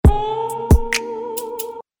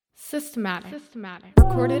Systematic.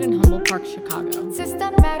 Recorded in Humboldt Park, Chicago.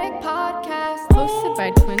 Systematic podcast. Hosted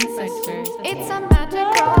by twin sisters. It's a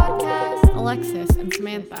magic broadcast. Alexis and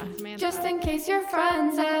Samantha. Just in case your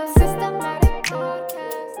friends ask. Systematic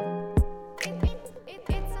podcast. It's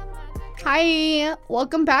a magic. Hi,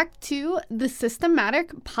 welcome back to the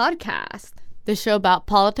Systematic Podcast. The show about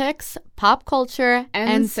politics, pop culture,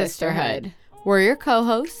 and sisterhood. We're your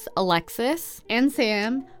co-hosts, Alexis. And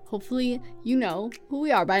Sam. Hopefully you know who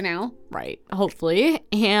we are by now. Right, hopefully.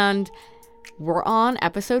 And we're on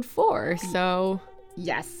episode 4, so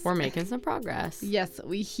Yes. we're making some progress. Yes,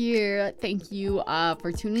 we hear. Thank you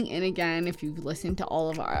for tuning in again. If you've listened to all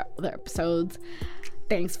of our other episodes,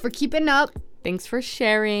 thanks for keeping up. Thanks for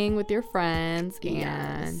sharing with your friends and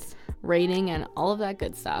Yes. rating and all of that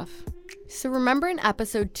good stuff. So remember in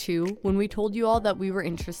episode 2 when we told you all that we were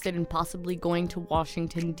interested in possibly going to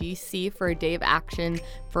Washington, D.C. for a day of action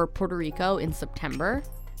for Puerto Rico in September?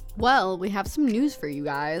 Well, we have some news for you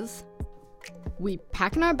guys. We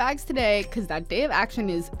packing our bags today because that day of action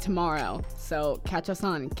is tomorrow. So catch us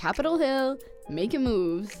on Capitol Hill, making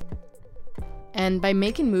moves. And by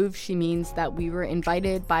making moves, she means that we were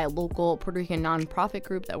invited by a local Puerto Rican nonprofit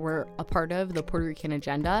group that we're a part of, the Puerto Rican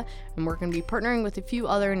Agenda, and we're going to be partnering with a few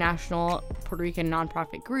other national Puerto Rican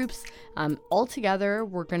nonprofit groups. Altogether,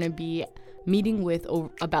 we're going to be meeting with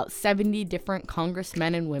about 70 different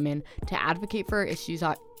congressmen and women to advocate for issues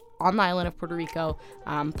on the island of Puerto Rico,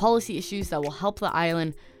 policy issues that will help the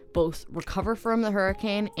island both recover from the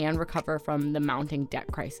hurricane and recover from the mounting debt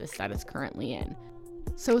crisis that it's currently in.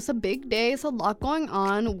 So it's a big day, it's a lot going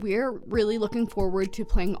on. We're really looking forward to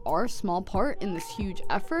playing our small part in this huge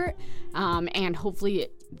effort, and hopefully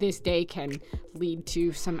this day can lead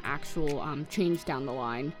to some actual change down the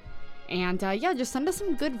line. And just send us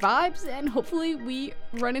some good vibes, and hopefully we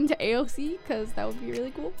run into AOC, because that would be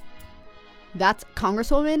really cool. That's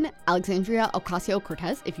Congresswoman Alexandria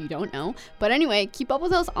Ocasio-Cortez, if you don't know. But anyway, keep up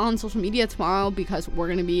with us on social media tomorrow because we're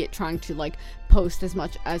going to be trying to post as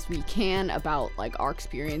much as we can about our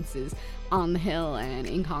experiences on the Hill and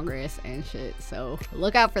in Congress and shit. So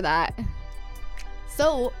look out for that.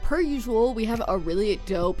 So, per usual, we have a really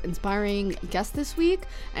dope, inspiring guest this week,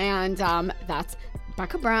 and that's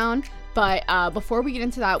Becca Brown. But before we get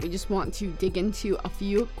into that, we just want to dig into a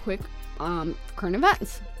few quick current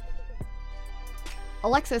events.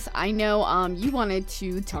 Alexis, I know you wanted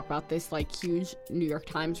to talk about this huge New York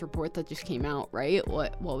Times report that just came out, right?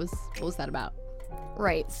 What was that about?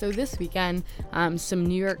 Right. So this weekend, some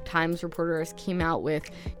New York Times reporters came out with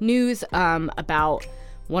news about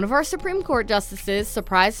one of our Supreme Court justices.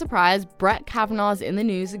 Surprise, surprise, Brett Kavanaugh is in the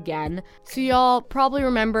news again. So y'all probably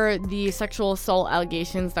remember the sexual assault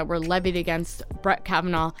allegations that were levied against Brett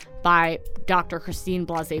Kavanaugh by Dr. Christine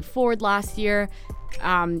Blasey Ford last year.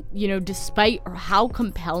 Despite how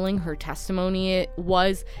compelling her testimony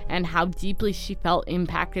was and how deeply she felt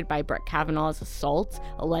impacted by Brett Kavanaugh's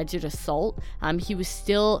alleged assault,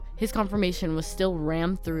 his confirmation was still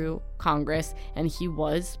rammed through Congress, and he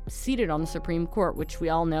was seated on the Supreme Court, which we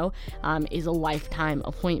all know is a lifetime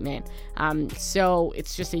appointment. So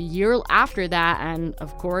it's just a year after that, and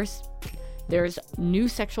of course, there's new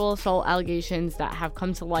sexual assault allegations that have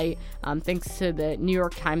come to light thanks to the New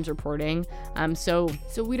York Times reporting. So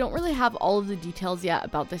we don't really have all of the details yet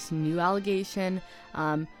about this new allegation.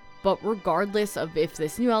 But regardless of if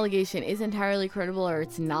this new allegation is entirely credible or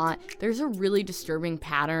it's not, there's a really disturbing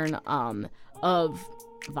pattern of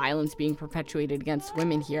violence being perpetuated against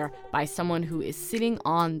women here by someone who is sitting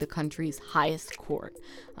on the country's highest court.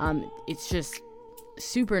 It's just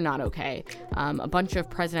super not okay. A bunch of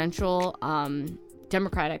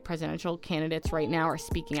Democratic presidential candidates right now are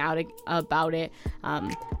speaking out about it.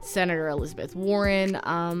 Senator Elizabeth Warren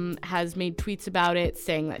has made tweets about it,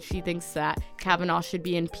 saying that she thinks that Kavanaugh should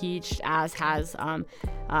be impeached, as has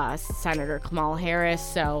Senator Kamala Harris.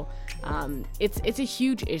 So it's a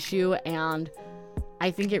huge issue, and I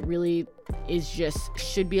think it really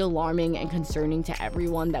should be alarming and concerning to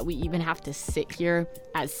everyone that we even have to sit here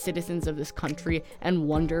as citizens of this country and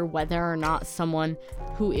wonder whether or not someone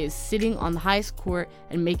who is sitting on the highest court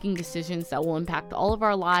and making decisions that will impact all of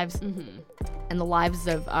our lives and the lives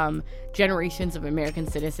of generations of American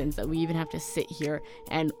citizens, that we even have to sit here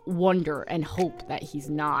and wonder and hope that he's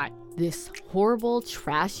not this horrible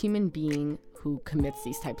trash human being who commits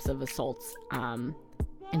these types of assaults.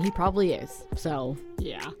 And he probably is. So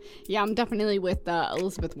Yeah, I'm definitely with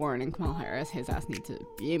Elizabeth Warren and Kamala Harris. His ass needs to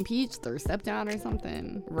be impeached or stepped down or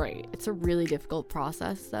something. right, it's a really difficult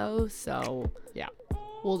process though. So Yeah,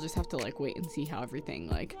 we'll just have to wait and see how everything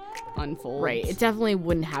unfolds. right, it definitely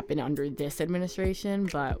wouldn't happen under this administration,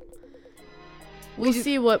 but We'll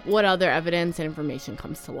see what other evidence and information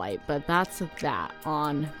comes to light, but that's that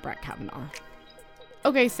on Brett Kavanaugh.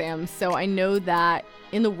 Okay, Sam, so I know that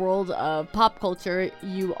in the world of pop culture,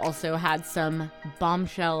 you also had some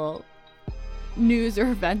bombshell news or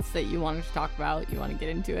events that you wanted to talk about. You want to get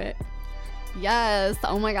into it? Yes.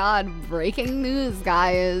 Oh my God. Breaking news,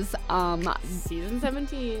 guys. Season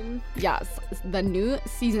 17. Yes. The new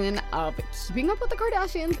season of Keeping Up with the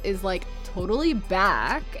Kardashians is like totally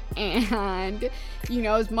back. And, you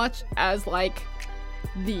know, as much as like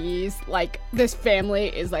this family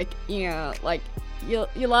is like, you know, like you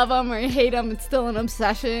love them or you hate them, it's still an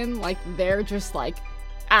obsession. Like they're just like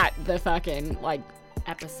at the fucking like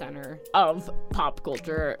epicenter of pop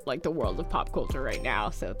culture, like the world of pop culture right now.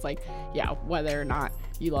 So it's like, yeah, whether or not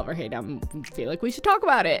you love or hate them, feel like we should talk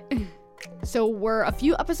about it. So we're a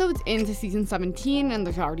few episodes into season 17 and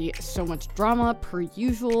there's already so much drama per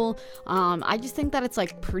usual. I just think that it's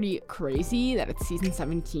like pretty crazy that it's season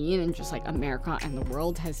 17 and just like America and the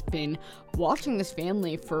world has been watching this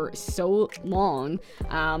family for so long.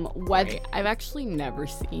 Right. I've actually never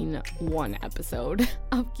seen one episode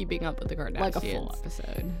of Keeping Up with the Kardashians. Like a full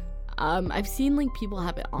episode. I've seen like people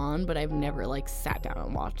have it on, but I've never like sat down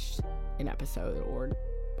and watched an episode, or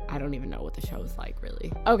I don't even know what the show is like,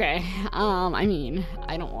 really. Okay, I mean,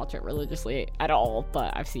 I don't watch it religiously at all,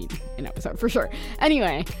 but I've seen an episode for sure.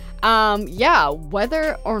 Anyway, yeah,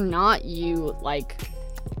 whether or not you, like,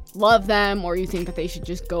 love them or you think that they should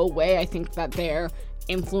just go away, I think that their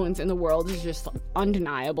influence in the world is just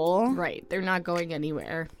undeniable. Right, they're not going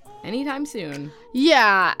anywhere anytime soon.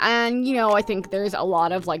 Yeah, and, you know, I think there's a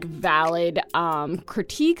lot of, like, valid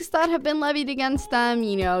critiques that have been levied against them,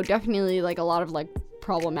 you know, definitely, like, a lot of, like,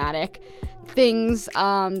 problematic things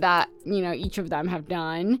that, you know, each of them have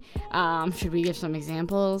done. Should we give some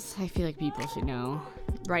examples? I feel like people should know.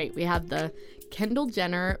 Right, we have the Kendall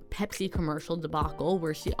Jenner Pepsi commercial debacle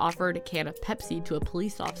where she offered a can of Pepsi to a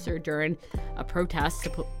police officer during a protest,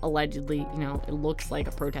 allegedly, you know, it looks like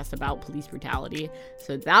a protest about police brutality.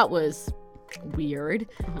 So that was weird.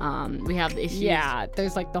 We have the issues. Yeah,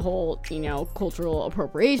 there's like the whole, you know, cultural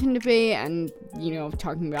appropriation debate and, you know,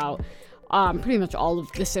 talking about pretty much all of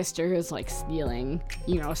the sisters like stealing,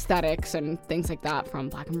 you know, aesthetics and things like that from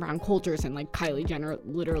black and brown cultures, and like Kylie Jenner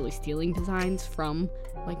literally stealing designs from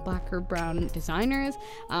like black or brown designers.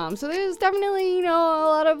 So there's definitely, you know, a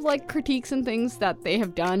lot of like critiques and things that they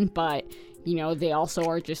have done, but, you know, they also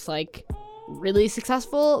are just like really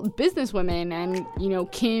successful businesswomen, and, you know,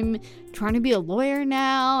 Kim trying to be a lawyer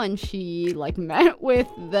now, and she like met with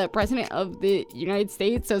the president of the United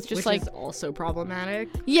States, so it's just which is also problematic.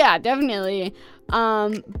 Yeah, definitely.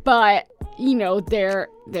 But, you know, they're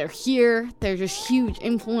here, they're just huge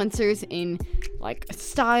influencers in like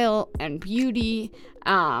style and beauty,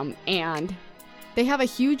 and they have a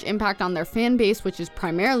huge impact on their fan base, which is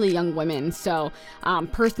primarily young women. So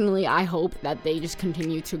personally, I hope that they just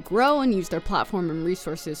continue to grow and use their platform and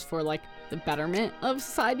resources for like the betterment of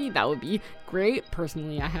society. That would be great.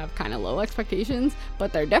 Personally, I have kind of low expectations,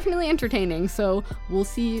 but they're definitely entertaining. So we'll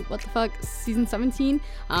see what the fuck season 17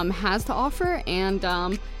 has to offer,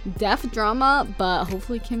 and death drama, but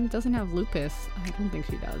hopefully Kim doesn't have lupus. I don't think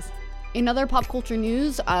she does. In other pop culture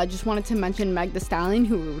news, I just wanted to mention Meg Thee Stallion,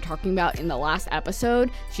 who we were talking about in the last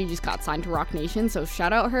episode. She just got signed to Roc Nation, so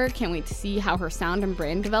shout out her. Can't wait to see how her sound and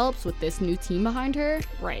brand develops with this new team behind her.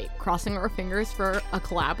 Right, crossing our fingers for a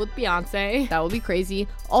collab with Beyonce. That would be crazy.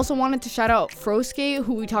 Also wanted to shout out Froskate,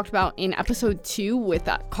 who we talked about in episode 2 with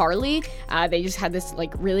Carly. They just had this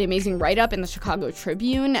like really amazing write-up in the Chicago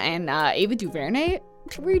Tribune, and Ava DuVernay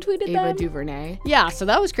retweeted them. Ava DuVernay. Yeah, so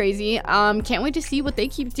that was crazy. Can't wait to see what they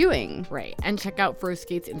keep doing. Right, and check out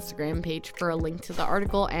Froskate's Instagram page for a link to the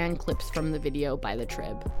article and clips from the video by the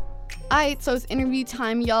Trib. Alright, so it's interview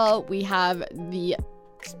time, y'all. We have the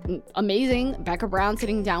amazing Becca Brown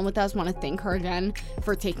sitting down with us. Want to thank her again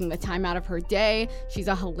for taking the time out of her day. She's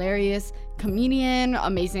a hilarious comedian,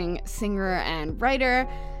 amazing singer and writer.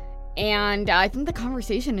 And I think the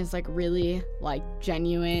conversation is like really like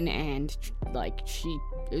genuine, and like she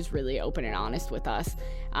is really open and honest with us.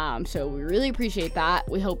 So we really appreciate that.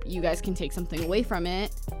 We hope you guys can take something away from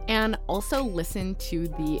it. And also listen to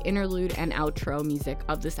the interlude and outro music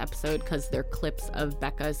of this episode, because they're clips of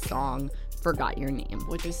Becca's song Forgot Your Name,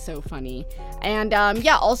 which is so funny. And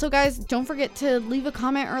yeah, also guys, don't forget to leave a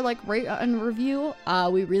comment or like rate and review.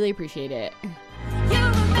 We really appreciate it.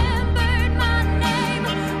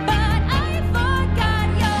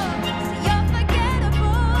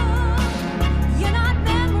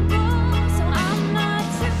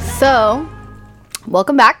 So,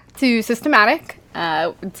 welcome back to Systematic.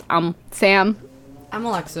 I'm Sam, I'm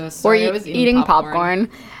Alexis. We're Sorry, I was eating popcorn.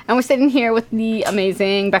 And we're sitting here with the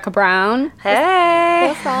amazing Becca Brown.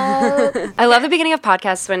 Hey! I love the beginning of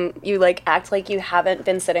podcasts when you, like, act like you haven't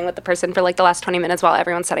been sitting with the person for, like, the last 20 minutes while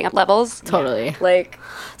everyone's setting up levels. Totally. Like,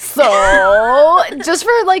 So, just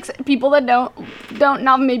for, like, people that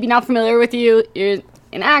maybe not familiar with you, you're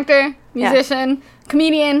an actor, musician,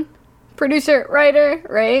 comedian, producer, writer,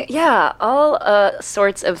 right? yeah, all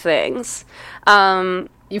sorts of things.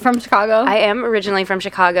 You from Chicago? I am originally from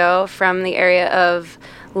Chicago, from the area of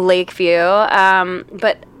Lakeview,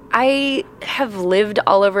 but I have lived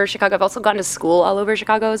all over Chicago. I've also gone to school all over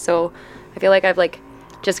Chicago, so I feel like I've, like,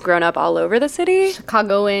 just grown up all over the city.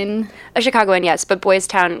 Chicagoan. A Chicagoan, yes, but Boys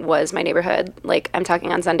Town was my neighborhood. Like, I'm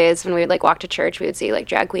talking on Sundays when we would, like, walk to church, we would see, like,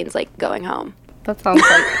 drag queens, like, going home. That sounds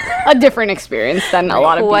like a different experience than a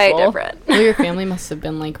lot of Quite people. different. Well, your family must have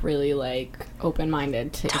been like really like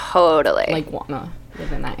open-minded to Totally. like wanna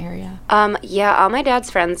live in that area. Yeah, all my dad's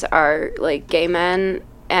friends are, like, gay men,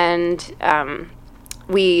 and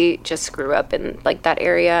we just grew up in, like, that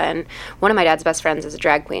area, and one of my dad's best friends is a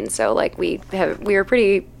drag queen, so, like, we were a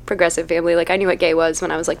pretty progressive family. Like, I knew what gay was when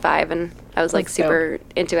I was, like, 5, and I was, like, That's super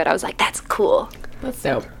into it. I was like, that's cool. That's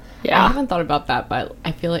dope. Yeah. I haven't thought about that, but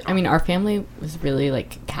I feel like, I mean, our family was really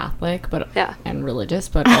like Catholic, but Yeah. and religious,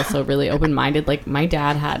 but also really open-minded. Like my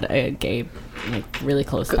dad had a gay, like really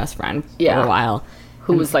close best friend for Yeah. a while,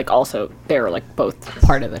 Who was like also, they were like both.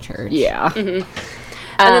 part of the church. Yeah. And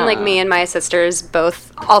then, like, me and my sisters,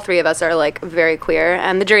 all three of us are, like, very queer.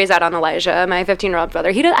 And the jury's out on Elijah, my 15-year-old brother.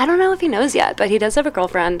 I don't know if he knows yet, but he does have a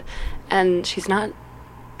girlfriend, and she's not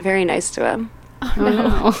very nice to him. Oh,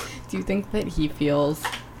 no. Do you think that he feels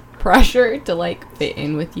pressure to like fit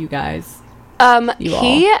in with you guys?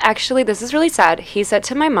 He actually, this is really sad. He said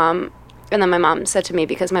to my mom, and then my mom said to me,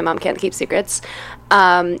 because my mom can't keep secrets,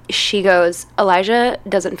 she goes, Elijah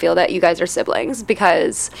doesn't feel that you guys are siblings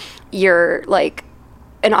because you're, like,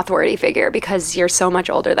 an authority figure because you're so much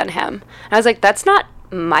older than him. And I was like, that's not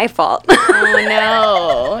my fault. Oh,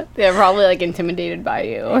 no. They're probably like intimidated by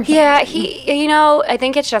you. Or Yeah, I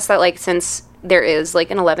think it's just that, like, since there is,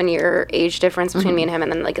 like, an 11-year age difference between me and him,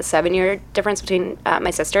 and then, like, a 7-year difference between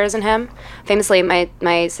my sisters and him. Famously,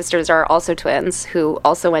 my sisters are also twins who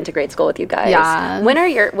also went to grade school with you guys. Yes.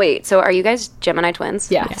 When so are you guys Gemini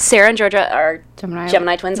twins? Yeah. Sarah and Georgia are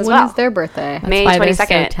Gemini twins as well. When is their birthday? May why they're so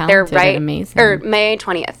 22nd. talented and amazing. Or May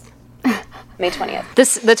 20th. May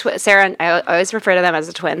 20th. Sarah and I always refer to them as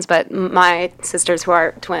the twins, but my sisters who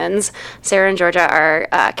are twins, Sarah and Georgia, are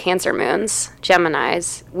Cancer moons,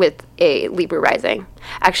 Geminis with a Libra rising.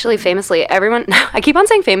 Actually, famously, everyone, I keep on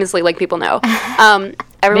saying famously like people know.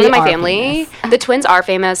 Everyone in my are family, the twins are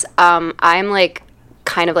famous. I'm like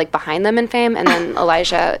kind of like behind them in fame, and then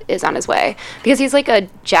Elijah is on his way because he's like a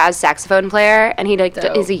jazz saxophone player, and he like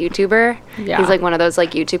is a YouTuber. Yeah. He's like one of those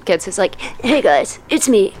like YouTube kids who's like, hey guys, it's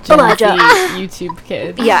me, Gen Elijah. Z YouTube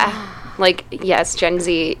kid. Yeah, like, yes, Gen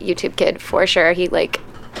Z YouTube kid for sure. He like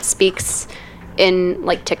speaks in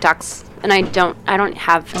like TikToks, and I don't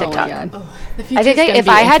have TikTok. Oh, my God. I think if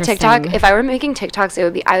I had TikTok, if I were making TikToks, it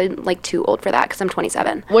would be I'm like too old for that because I'm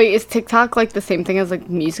 27. Wait, is TikTok like the same thing as like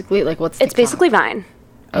Musically? Like what's It's TikTok? basically Vine,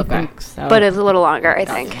 I think so. but it's a little longer, I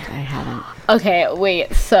think. I haven't. Okay,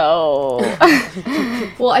 wait, so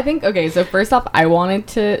Well, I think, okay, so first off, I wanted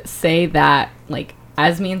to say that, like,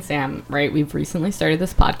 as me and Sam, right, we've recently started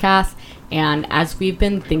this podcast, and as we've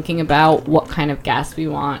been thinking about what kind of guests we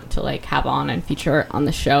want to, like, have on and feature on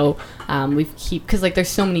the show, because, like, there's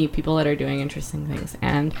so many people that are doing interesting things,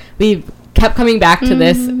 and we've kept coming back to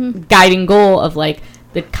this guiding goal of, like,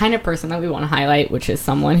 the kind of person that we want to highlight, which is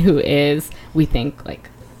someone who is, we think, like,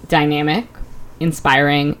 dynamic,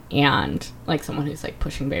 inspiring, and like someone who's like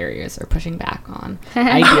pushing barriers or pushing back on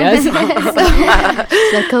ideas.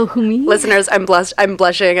 like oh who me? Listeners, I'm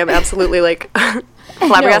blushing. I'm absolutely like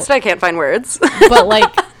flabbergasted. I can't find words. But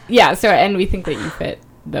like, yeah. So, and we think that you fit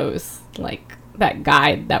those, like, that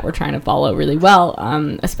guide that we're trying to follow really well.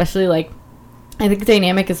 Especially like, I think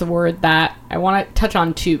dynamic is a word that I want to touch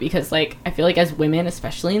on too, because like I feel like as women,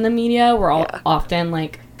 especially in the media, we're all often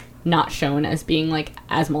like not shown as being like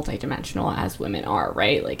as multidimensional as women are,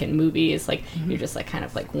 right? Like in movies, like you're just like kind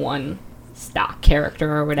of like one stock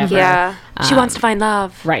character or whatever. Yeah, she wants to find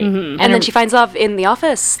love, right? And then she finds love in the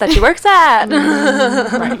office that she works at.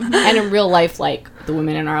 Right. And in real life, like the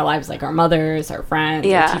women in our lives, like our mothers, our friends,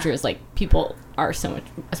 our teachers, like people are so much,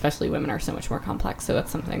 especially women, are so much more complex. So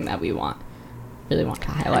that's something that we really want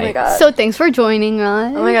to highlight. Oh my god. So thanks for joining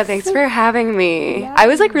us. Oh my god, thanks for having me. I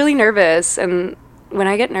was like really nervous, and when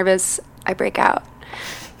I get nervous, I break out.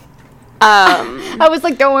 I was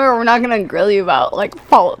like, don't worry, we're not gonna grill you about like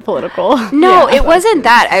political. No, it wasn't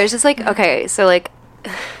that. I was just like, okay, so like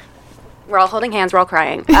we're all holding hands, we're all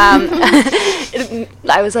crying. I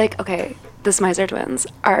was like, okay, the Smyser twins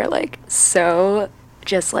are like so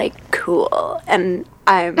just like cool, and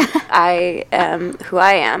I am who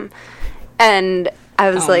I am, and I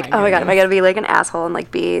was like, oh my god, am I gonna be like an asshole and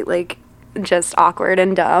like be like just awkward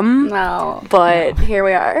and dumb? No. But here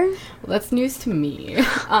we are. Well, that's news to me.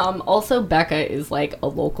 Also, Becca is like a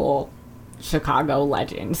local Chicago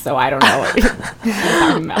legend, so I don't know what you're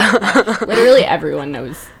talking about. Literally everyone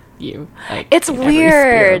knows you. Like, It's in every sphere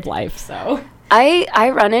weird. of life, so.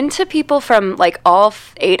 I run into people from like all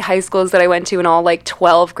 8 high schools that I went to and all like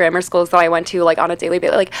 12 grammar schools that I went to like on a daily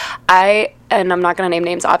basis. Like and I'm not gonna name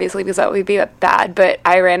names obviously because that would be bad, but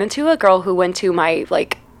I ran into a girl who went to my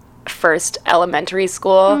like first elementary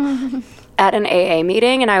school at an AA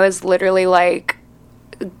meeting, and I was literally like,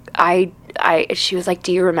 she was like,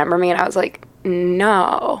 do you remember me? And I was like,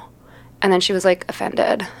 no. And then she was like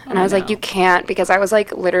offended. And I was like, you can't, because I was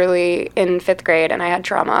like literally in 5th grade and I had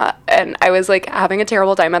trauma and I was like having a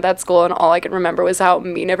terrible time at that school, and all I could remember was how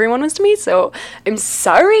mean everyone was to me. So I'm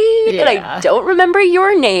sorry that I don't remember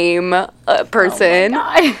your name, person.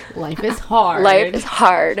 Life is hard. Life is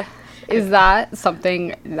hard. Is that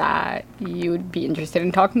something that you would be interested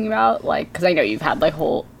in talking about? Like, because I know you've had like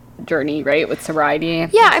whole journey, right, with sobriety.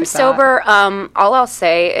 And Yeah, things I'm like that. sober. All I'll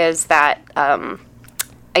say is that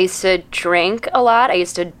I used to drink a lot. I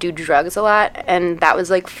used to do drugs a lot, and that was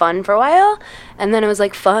like fun for a while. And then it was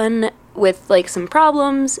like fun with like some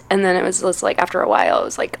problems, and then it was just like after a while it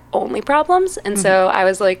was like only problems. And so I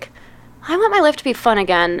was like, I want my life to be fun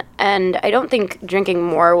again, and I don't think drinking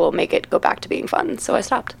more will make it go back to being fun. So I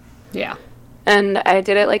stopped. Yeah. And I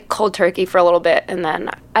did it like cold turkey for a little bit, and then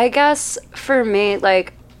I guess for me,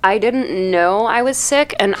 like, I didn't know I was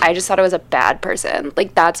sick, and I just thought I was a bad person.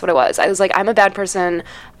 Like, that's what it was. I was like, I'm a bad person.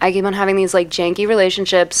 I keep on having these like janky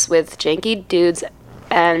relationships with janky dudes,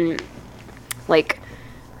 and like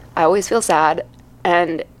I always feel sad.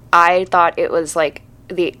 And I thought it was like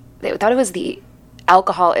they thought it was the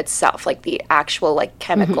alcohol itself, like the actual like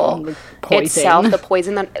chemical poison. itself, the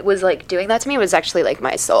poison that was like doing that to me was actually like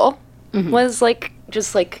my soul was like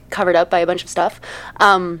just like covered up by a bunch of stuff.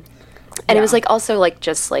 And it was like also like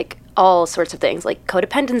just like all sorts of things like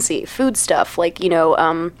codependency, food stuff, like, you know,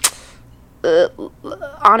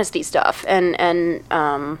 honesty stuff, and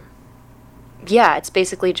yeah, it's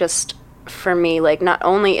basically just for me like not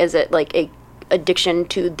only is it like a addiction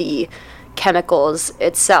to the chemicals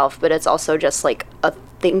itself, but it's also just like a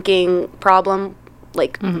thinking problem.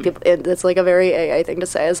 Like it's like a very AA thing to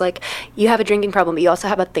say is like, you have a drinking problem, but you also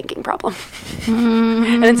have a thinking problem.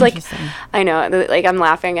 And it's like, I know, like I'm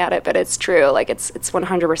laughing at it, but it's true. Like it's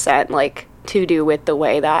 100% like to do with the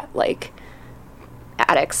way that like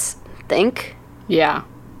addicts think. Yeah.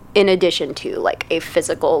 In addition to like a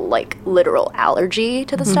physical, like literal allergy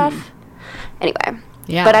to the stuff. Anyway,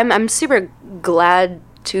 Yeah. But I'm super glad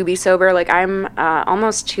to be sober. Like I'm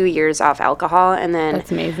almost 2 years off alcohol, and then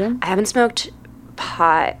That's amazing. I haven't smoked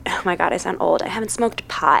pot. Oh my god, I sound old. I haven't smoked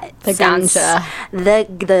pot The since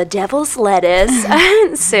ganja. the devil's lettuce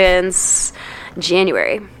since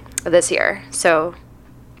January of this year. So,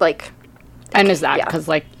 like, And is that yeah. because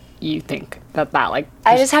like you think that like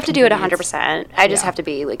I just have to do it completely 100%. I just Yeah. have to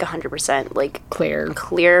be like 100% like clear?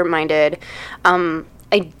 clear-minded.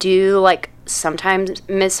 I do like sometimes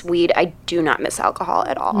miss weed. I do not miss alcohol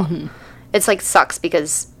at all. It's like sucks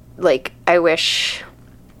because like I wish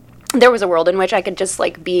there was a world in which I could just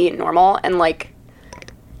like be normal and like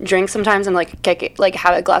drink sometimes and like kick it, like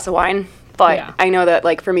have a glass of wine. But Yeah. I know that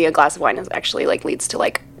like for me a glass of wine is actually like leads to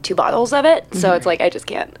like 2 bottles of it. So it's like I just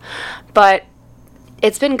can't. But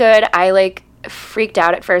it's been good. I like freaked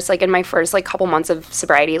out at first, like in my first like couple months of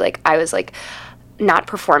sobriety. Like I was like not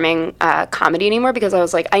performing comedy anymore because I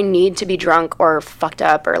was like, I need to be drunk or fucked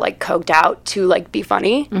up or like coked out to like be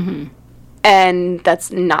funny. And that's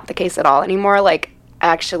not the case at all anymore. Like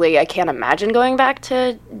actually I can't imagine going back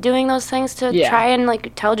to doing those things to Yeah. try and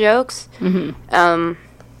like tell jokes. Yeah.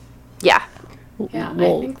 Yeah,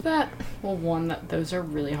 Well- I think that one that those are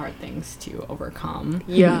really hard things to overcome.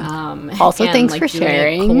 Yeah. Also, and, thanks like, for doing it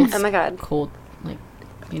sharing. Cold, Oh my god. cold, like,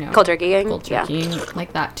 you know, Cold turkeying. cold Yeah. turkeying,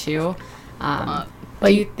 like that too.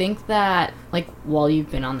 Do you think that, like, while you've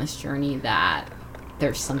been on this journey, that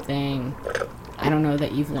there's something, I don't know,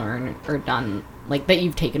 that you've learned or done, like, that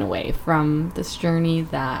you've taken away from this journey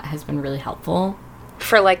that has been really helpful?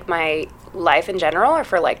 For like my life in general, or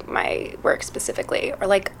for like my work specifically, or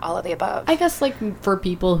like all of the above? I guess, like, for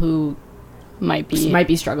people who Might be. might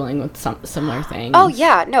be struggling with some similar things. Oh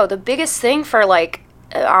yeah, no, the biggest thing for like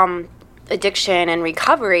addiction and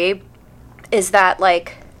recovery is that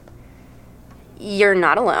like you're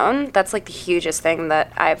not alone. That's like the hugest thing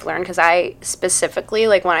that I've learned, because I specifically,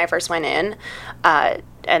 like when I first went in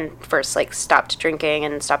and first like stopped drinking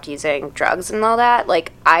and stopped using drugs and all that,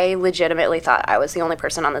 like I legitimately thought I was the only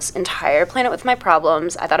person on this entire planet with my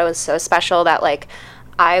problems. I thought it was so special that like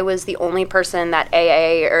I was the only person that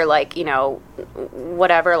AA or like, you know,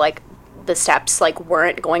 whatever, like the steps like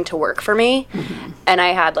weren't going to work for me. And I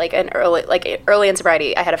had like early in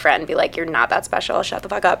sobriety, I had a friend be like, you're not that special, shut the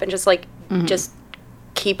fuck up, and just like just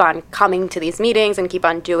keep on coming to these meetings and keep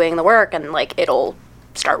on doing the work, and like it'll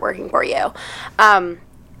start working for you.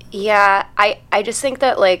 Yeah, I just think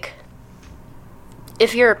that like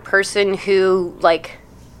if you're a person who like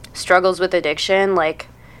struggles with addiction, like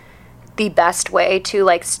the best way to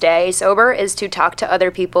like stay sober is to talk to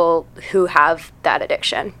other people who have that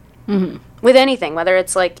addiction. With anything, whether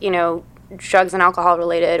it's like, you know, drugs and alcohol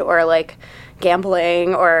related, or like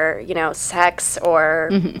gambling, or, you know, sex, or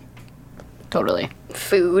Totally.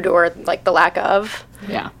 food, or like the lack of.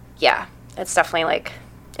 Yeah. Yeah, it's definitely like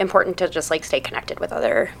important to just like stay connected with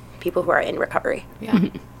other people who are in recovery.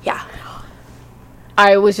 Yeah.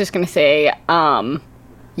 I was just going to say,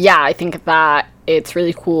 yeah, I think that it's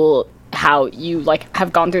really cool how you like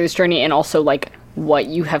have gone through this journey, and also like what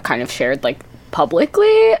you have kind of shared like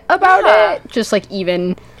publicly about it. Just like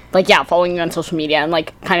even like, yeah, following you on social media and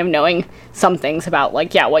like kind of knowing some things about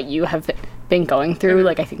like, yeah, what you have been going through.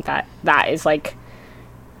 Like, I think that is like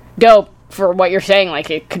dope for what you're saying. Like,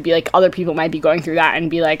 it could be like other people might be going through that and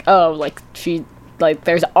be like, oh, like she, like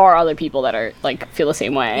there's other people that are like feel the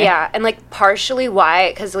same way. Yeah, and like partially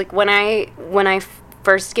why, because like when I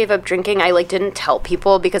first gave up drinking, I like didn't tell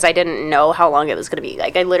people because I didn't know how long it was gonna be.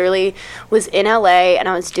 Like I literally was in LA and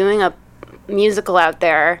I was doing a musical out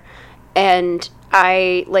there, and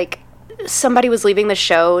I like somebody was leaving the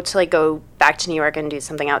show to like go back to New York and do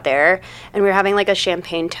something out there, and we were having like a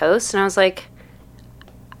champagne toast, and I was like,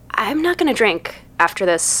 I'm not gonna drink after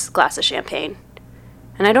this glass of champagne.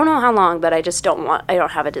 And I don't know how long, but I just I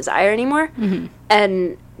don't have a desire anymore.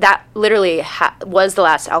 And that literally was the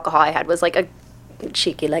last alcohol I had, was like a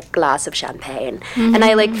cheeky like glass of champagne. And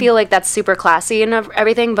I like feel like that's super classy and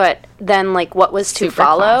everything, but then like what was to Super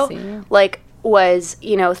follow classy. like was,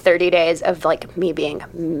 you know, 30 days of like me being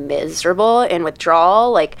miserable and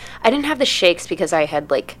withdrawal. Like I didn't have the shakes because I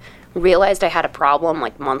had like realized I had a problem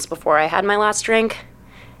like months before I had my last drink.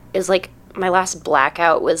 It was like my last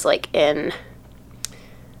blackout was like in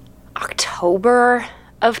October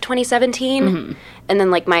of 2017, and then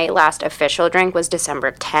like my last official drink was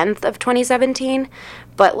December 10th of 2017.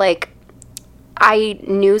 But like I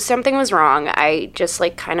knew something was wrong. I just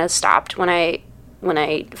like kind of stopped when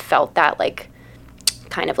I felt that like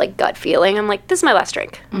kind of like gut feeling. I'm like, this is my last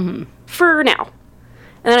drink for now.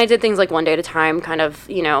 And then I did things like one day at a time, kind of,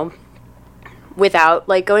 you know, without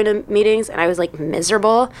like going to meetings, and I was like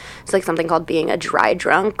miserable. It's like something called being a dry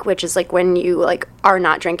drunk, which is like when you like are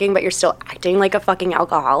not drinking but you're still acting like a fucking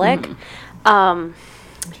alcoholic.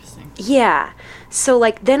 Interesting. Yeah. So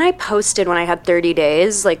like then I posted when I had 30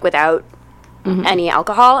 days like without any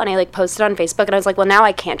alcohol, and I like posted on Facebook, and I was like, well, now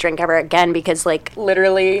I can't drink ever again, because like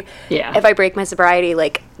literally if I break my sobriety,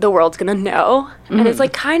 like the world's gonna know. And it's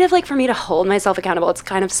like kind of like for me to hold myself accountable. It's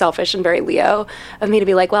kind of selfish and very Leo of me to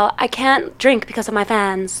be like, well, I can't drink because of my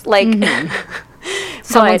fans, like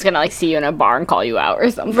Someone's gonna like see you in a bar and call you out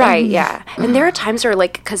or something. right. Yeah. And there are times where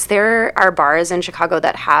like, because there are bars in Chicago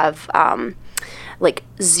that have like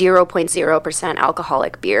 0.0%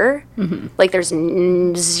 alcoholic beer. Like there's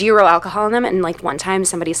zero alcohol in them. And like one time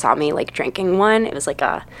somebody saw me like drinking one. It was like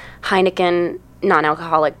a Heineken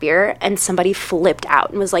non-alcoholic beer, and somebody flipped out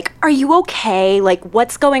and was like, are you okay? Like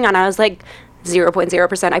what's going on? I was like,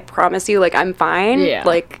 0.0%. I promise you, like I'm fine. Yeah.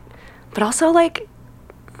 Like, but also like,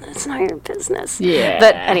 it's not your business. Yeah.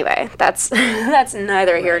 But anyway, that's that's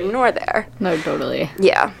neither here nor there. No, totally.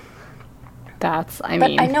 Yeah. That's, I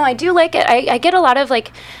But mean, I know I do like it. I get a lot of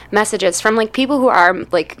like messages from like people who are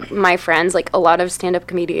like my friends. Like a lot of stand-up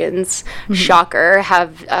comedians, shocker,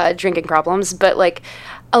 have drinking problems. But like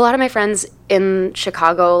a lot of my friends in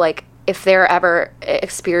Chicago, like if they're ever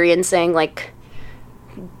experiencing like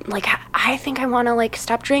I think I want to like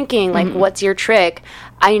stop drinking. Like what's your trick?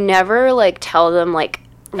 I never like tell them like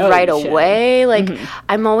right you should. away. Like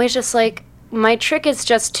I'm always just like, my trick is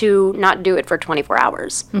just to not do it for 24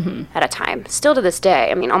 hours at a time. Still to this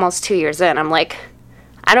day, I mean, almost 2 years in, I'm like,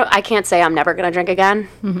 I can't say I'm never going to drink again.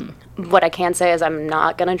 What I can say is I'm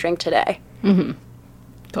not going to drink today.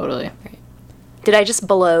 totally. Did I just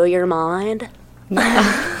blow your mind? No,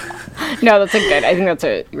 that's I think that's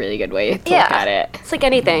a really good way to look at it. It's like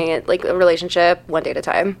anything, like a relationship, one day at a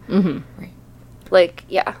time. Like,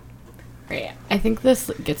 yeah. Right. I think this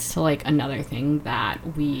gets to like another thing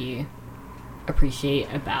that we appreciate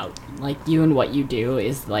about like you and what you do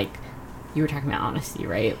is like you were talking about honesty,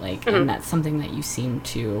 right? Like, and that's something that you seem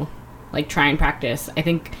to like try and practice. I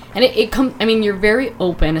think, and it comes. I mean, you're very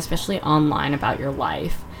open, especially online, about your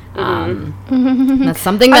life. That's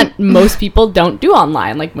something that most people don't do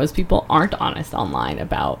online. Like most people aren't honest online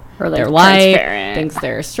about their life, things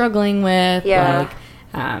they're struggling with,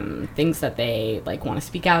 things that they like want to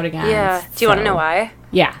speak out against. Yeah. Do you want to know why?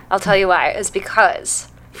 Yeah. I'll tell you why. Is because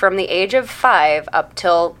from the age of 5 up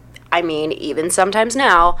till, I mean, even sometimes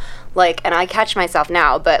now, like, and I catch myself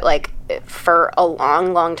now, but like for a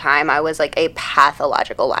long, long time, I was like a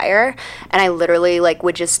pathological liar. And I literally like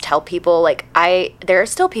would just tell people like there are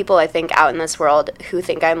still people I think out in this world who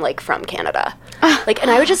think I'm like from Canada. Like, and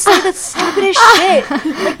I would just say the stupidest shit,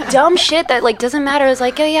 like dumb shit that like doesn't matter. I was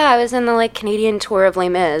like, oh yeah, I was in the like Canadian tour of Les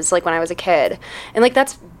Mis, like when I was a kid. And like,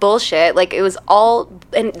 that's bullshit. Like it was all,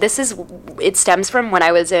 and it stems from when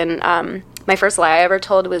I was in, my first lie I ever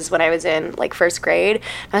told was when I was in like first grade.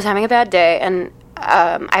 I was having a bad day, and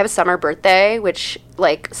I have a summer birthday, which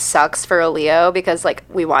like sucks for a Leo because like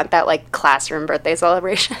we want that like classroom birthday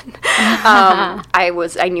celebration.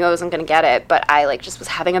 I knew I wasn't gonna get it, but I like just was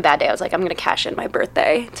having a bad day. I was like, I'm gonna cash in my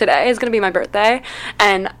birthday today. It's gonna be my birthday,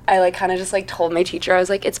 and I like kind of just like told my teacher, I was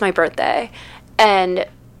like, it's my birthday, and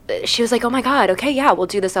she was like, oh my god, okay, yeah, we'll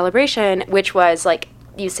do the celebration, which was like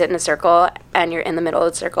you sit in a circle and you're in the middle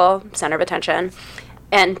of the circle, center of attention,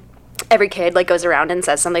 and every kid like goes around and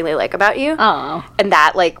says something they like about you. Oh. And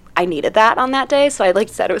that like I needed that on that day, so I like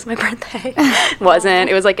said it was my birthday. It wasn't.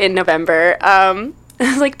 It was like in November. I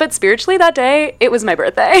was like, but spiritually that day it was my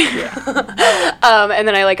birthday. Yeah. And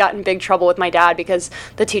then I like got in big trouble with my dad because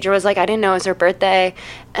the teacher was like, I didn't know it was her birthday,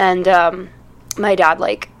 and my dad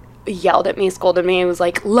like yelled at me, scolded me, and was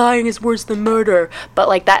like, lying is worse than murder. But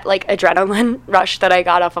like that like adrenaline rush that I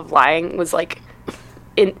got off of lying was like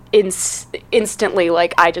instantly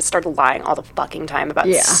like I just started lying all the fucking time about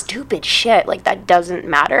stupid shit like that doesn't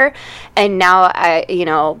matter. And now I, you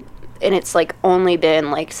know, and it's like only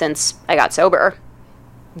been like since I got sober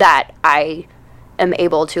that I am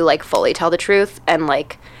able to like fully tell the truth and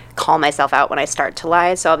like call myself out when I start to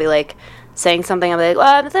lie. So I'll be like saying something, I'll be like,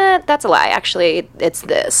 well, that's a lie. Actually, it's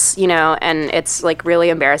this, you know, and it's like really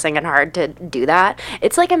embarrassing and hard to do that.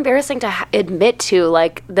 It's like embarrassing to admit to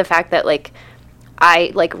like the fact that like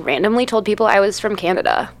I like randomly told people I was from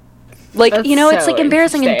Canada. Like, that's, you know, it's like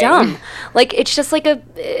embarrassing and dumb. Like it's just like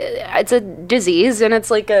it's a disease and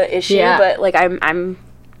it's like a issue, but like I'm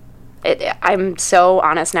so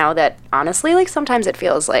honest now that honestly like sometimes it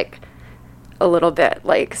feels like a little bit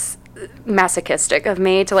like masochistic of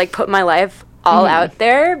me to like put my life all out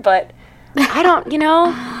there, but I don't, you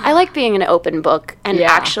know, I like being an open book and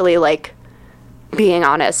actually like being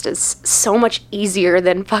honest is so much easier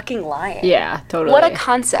than fucking lying. Yeah, totally. What a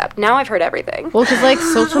concept. Now I've heard everything. Well, because like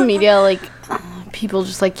social media, like people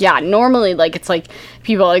just like, normally like it's like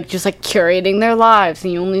people like just like curating their lives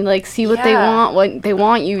and you only like see what they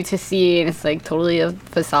want you to see, and it's like totally a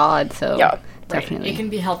facade. So definitely. Right. It can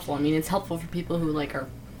be helpful. I mean, it's helpful for people who like are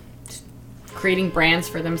creating brands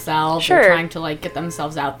for themselves or trying to like get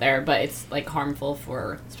themselves out there, but it's like harmful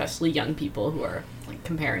for especially young people who are like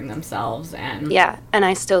comparing themselves. And and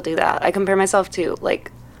I still do that. I compare myself to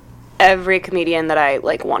like every comedian that I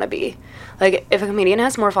like want to be. Like if a comedian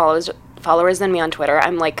has more followers than me on Twitter,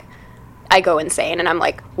 I'm like, I go insane and I'm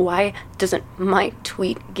like, why doesn't my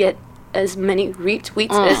tweet get as many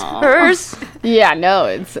retweets as hers? Yeah, no,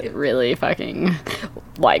 it's really fucking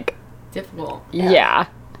like difficult. Yeah.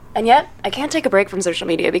 And yet, I can't take a break from social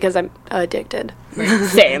media because I'm addicted.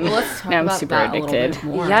 Same. Well, let's talk I'm about super that addicted. a little bit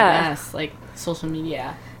more. Yes, like social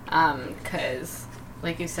media, because,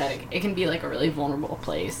 like you said, it can be like a really vulnerable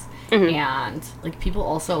place, and like people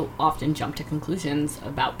also often jump to conclusions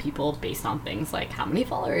about people based on things like how many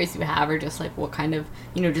followers you have, or just like what kind of,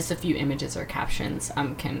 you know, just a few images or captions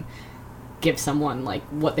can give someone like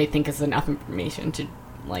what they think is enough information to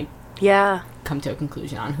like come to a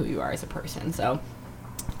conclusion on who you are as a person. So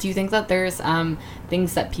do you think that there's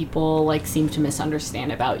things that people like seem to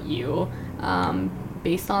misunderstand about you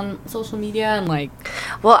based on social media and like?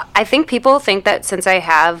 Well, I think people think that since I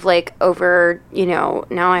have like over, you know,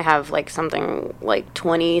 now I have like something like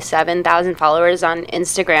 27,000 followers on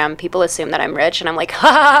Instagram, people assume that I'm rich, and I'm like,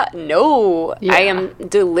 ha, no. I am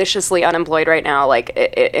deliciously unemployed right now, like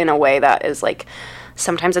in a way that is like,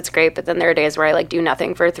 sometimes it's great, but then there are days where I like do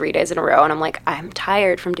nothing for 3 days in a row and I'm like, I'm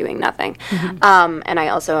tired from doing nothing. And I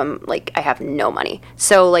also am like, I have no money.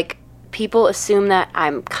 So like people assume that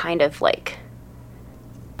I'm kind of like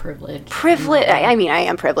privilege. I mean, I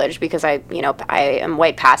am privileged because I am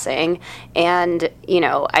white passing, and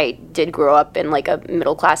I did grow up in like a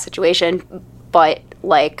middle class situation, but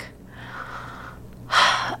like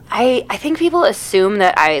I think people assume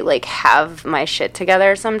that I like have my shit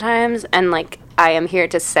together sometimes, and like I am here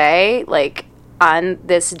to say, like, on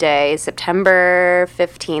this day, September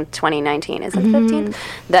 15th, 2019, is it the 15th?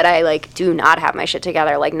 That I like do not have my shit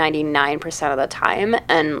together like 99% of the time,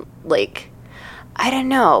 and like I don't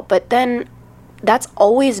know, but then that's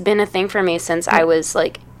always been a thing for me since I was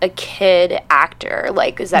like a kid actor,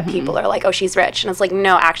 like, is that people are like, oh, she's rich, and it's like,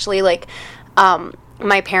 no, actually, like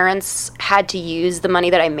my parents had to use the money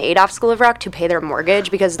that I made off School of Rock to pay their mortgage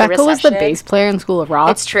because of the Becca recession. was the bass player in School of Rock.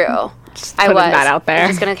 It's true. I was that out there. I'm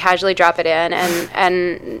just gonna casually drop it in,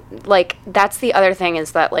 and like that's the other thing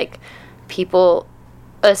is that like people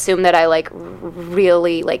assume that I like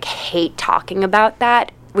really like hate talking about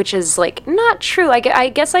that, which is like not true. I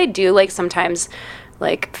guess I do like sometimes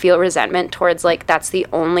like feel resentment towards like that's the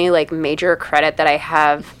only like major credit that I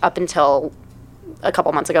have up until a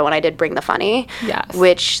couple months ago when I did Bring the Funny. Yes.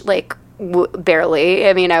 Which like barely.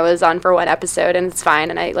 I mean, I was on for one episode and it's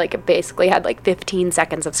fine, and I like basically had like 15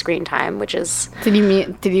 seconds of screen time, which is. Did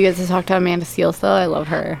you get to talk to Amanda Seales though? I love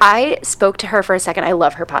her. I spoke to her for a second. I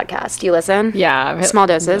love her podcast. Do you listen? Yeah. Small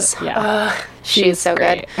Doses. Yeah. She's so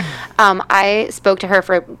great. good. I spoke to her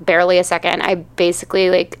for barely a second. I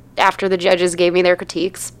basically like after the judges gave me their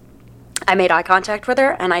critiques, I made eye contact with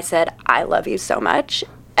her and I said, "I love you so much."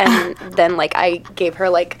 And then like I gave her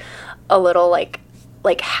like a little like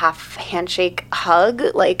half handshake hug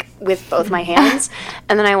like with both my hands,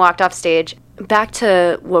 and then I walked off stage. Back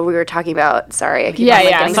to what we were talking about. Sorry, I keep on, like,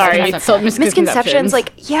 getting Sorry. sidetracked. So Misconceptions.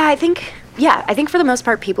 Like, I think for the most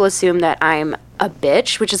part, people assume that I'm a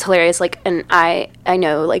bitch, which is hilarious. Like, and I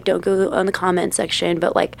know, like, don't go on the comment section,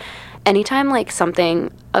 but like, anytime like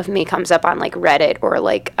something of me comes up on like Reddit or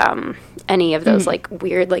like any of those like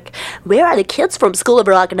weird like where are the kids from School of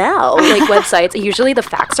Rock now like websites, usually the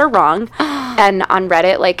facts are wrong. And on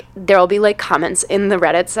Reddit, like there'll be like comments in the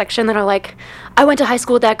Reddit section that are like, I went to high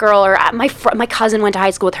school with that girl, or my cousin went to high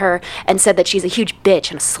school with her and said that she's a huge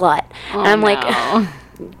bitch and a slut. And I'm like,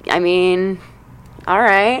 I mean, all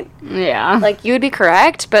right, yeah, like you would be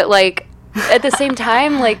correct, but like at the same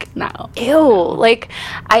time, like, no, ew, like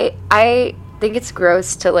I think it's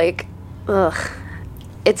gross to like, ugh.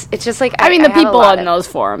 It's just like I mean, the people on those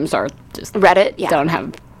forums are just Reddit, don't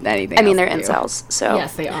have anything. I mean, they're else to do. incels, so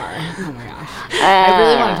Yes, they are. Oh my gosh. I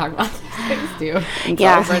really want to talk about these things too.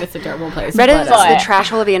 Yeah. Reddit's a terrible place. Reddit is but, the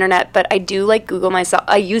trash hole of the internet, but I do like Google myself.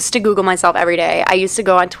 I used to Google myself every day. I used to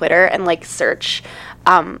go on Twitter and like search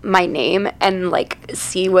my name and like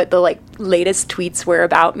see what the like latest tweets were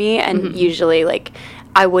about me, and usually like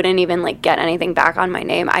I wouldn't even like get anything back on my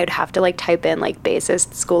name. I'd have to like type in like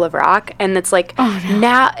bassist School of Rock, and it's like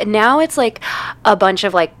now it's like a bunch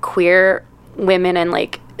of like queer women, and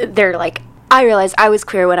like they're like, I realized I was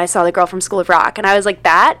queer when I saw the girl from School of Rock, and I was like,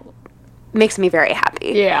 that makes me very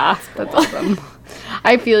happy. Yeah, that's awesome.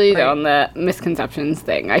 I feel you on the misconceptions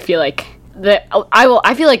thing. I feel like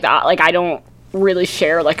I feel like that. Like I don't really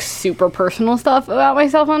share like super personal stuff about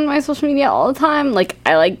myself on my social media all the time. Like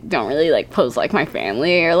I like don't really like post like my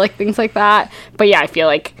family or like things like that. But yeah, I feel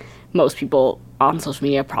like most people on social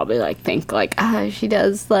media probably like think like she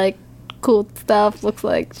does like cool stuff, looks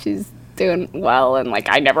like she's doing well, and like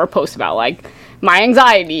I never post about like my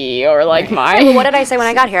anxiety or like my Well, what did I say when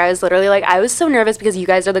I got here? I was literally like, I was so nervous because you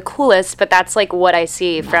guys are the coolest, but that's like what I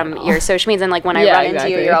see from your social medias, and like when I run into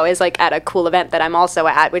you, you're always like at a cool event that I'm also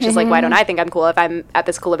at, which is like, why don't I think I'm cool if I'm at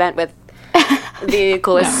this cool event with the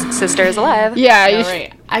coolest sisters alive? Yeah, No,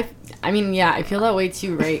 right. I mean, yeah, I feel that way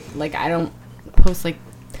too, right? Like I don't post like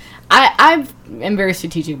I am very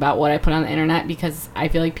strategic about what I put on the internet because I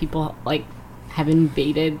feel like people like have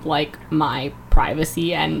invaded like my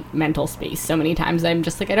privacy and mental space so many times. I'm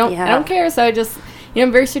just like I don't care, so I just I'm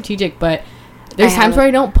very strategic, but there's times where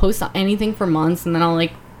I don't post anything for months, and then I'll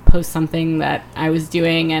like post something that I was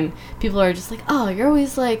doing, and people are just like, oh, you're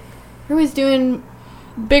always doing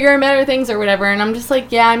bigger and better things or whatever, and I'm just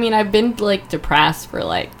like, yeah, I mean, I've been like depressed for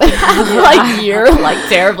like like year, like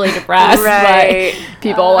terribly depressed, right? But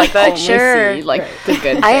people like but only sure. see like the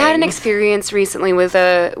good I had an things. experience recently with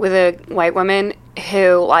a white woman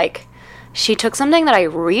who like she took something that I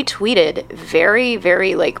retweeted very,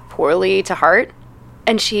 very like poorly to heart,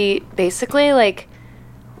 and she basically like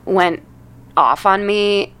went off on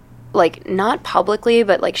me, like not publicly,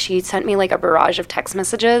 but like she sent me like a barrage of text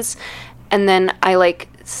messages, and then I like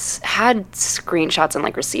had screenshots and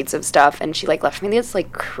like receipts of stuff, and she like left me these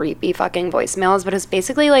like creepy fucking voicemails, but it's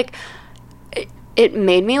basically like it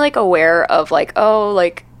made me like aware of like, oh,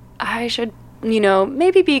 like I should,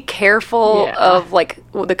 maybe be careful Yeah. of like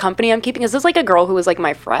the company I'm keeping. Is this like a girl who was like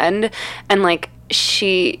my friend, and like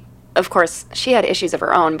she, of course, she had issues of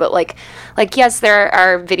her own, but like yes, there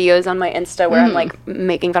are videos on my Insta where I'm like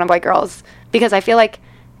making fun of white girls because I feel like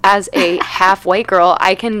as a half white girl,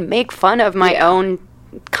 I can make fun of my own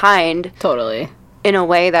kind Totally. in a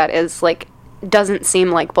way that is like doesn't seem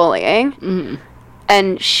like bullying.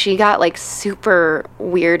 And she got like super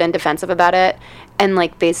weird and defensive about it, and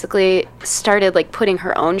like basically started like putting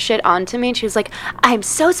her own shit onto me. And she was like, I'm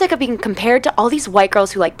so sick of being compared to all these white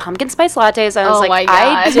girls who like pumpkin spice lattes. I was Oh like, my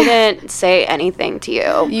I God. didn't say anything to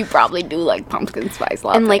you. You probably do like pumpkin spice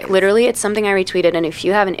latte. And like literally it's something I retweeted, and if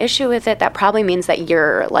you have an issue with it, that probably means that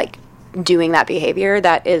you're like doing that behavior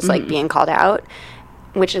that is like being called out,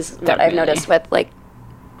 which is what I've Definitely. noticed with like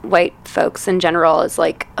white folks in general is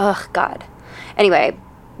like, oh God. Anyway,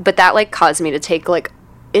 but that like caused me to take like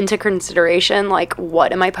into consideration like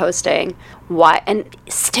what am I posting, why, and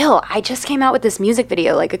still I just came out with this music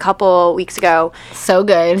video like a couple weeks ago. so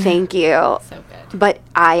good. Thank you. So good. But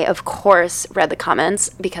I, of course, read the comments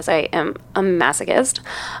because I am a masochist.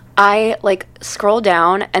 I, like, scroll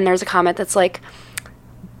down, and there's a comment that's like,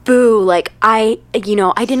 boo, like, I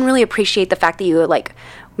didn't really appreciate the fact that you, like,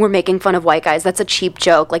 were making fun of white guys. That's a cheap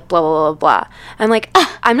joke, like, blah, blah, blah, blah. I'm like,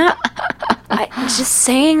 I'm not, just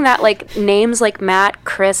saying that, like, names like Matt,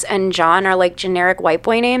 Chris, and John are, like, generic white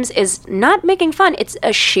boy names is not making fun. It's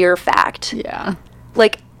a sheer fact. Yeah.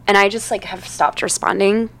 Like, and I just, like, have stopped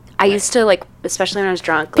responding. I used to, like, especially when I was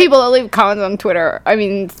drunk. Like, People that leave comments on Twitter, I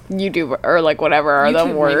mean, YouTube or like whatever, are YouTube the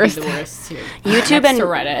might be worst. the worst too. YouTube Next and to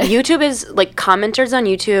Reddit. YouTube is, like, commenters on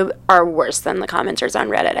YouTube are worse than the commenters on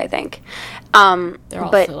Reddit, I think. They're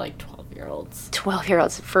but also like 12-year-olds.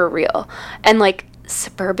 12-year-olds, for real. And, like,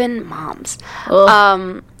 suburban moms.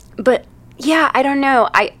 Ugh. But, yeah, I don't know.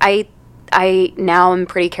 I now am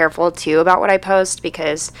pretty careful, too, about what I post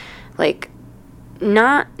because, like,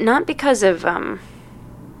 not because of,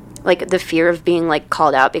 like, the fear of being, like,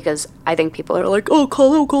 called out, because I think people are like, oh,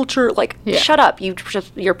 call out culture. Like, shut up.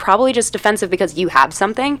 You're probably just defensive because you have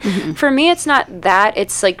something. For me, it's not that.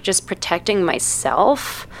 It's, like, just protecting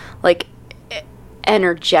myself, like,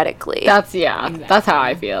 energetically. That's how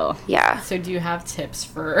I feel. Yeah. So do you have tips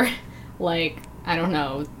for, like, I don't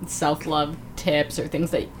know, self-love tips or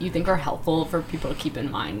things that you think are helpful for people to keep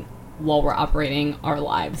in mind while we're operating our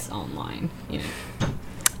lives online? You know?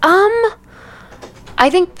 I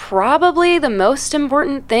think probably the most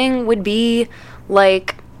important thing would be,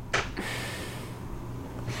 like,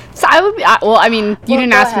 So I would be, I mean, you didn't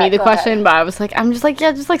go ask me ahead, the go question, but I was like, I'm just like,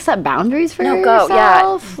 yeah, just like set boundaries for No, yourself. go,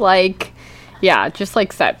 yeah. Like, yeah, just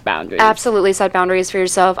like set boundaries. absolutely set boundaries for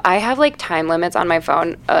yourself. I have, like, time limits on my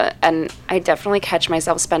phone, and I definitely catch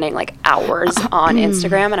myself spending, like, hours on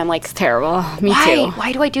Instagram, and I'm like, It's terrible. Me why? too.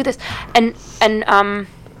 Why do I do this? And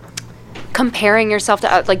comparing yourself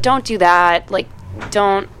to, like, don't do that. Like,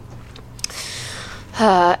 don't.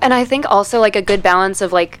 And I think also, like, a good balance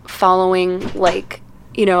of, like, following, like,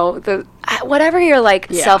 the whatever your, like,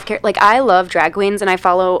 Yeah. self-care. Like, I love drag queens, and I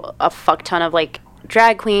follow a fuck ton of, like,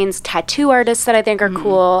 drag queens, tattoo artists that I think are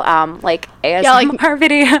cool, like ASMR like-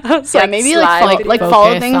 videos. Yeah, maybe like slide like videos. follow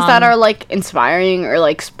Focus things that on- are like inspiring or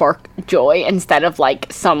like spark joy instead of like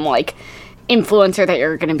some like influencer that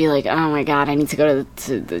you're gonna be like, oh my god, I need to go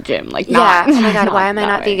to the gym. Like, Yeah. not, Oh my god, why am I that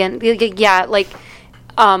not way. vegan? Yeah, like,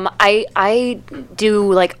 I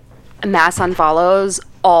do like mass unfollows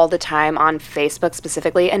all the time on Facebook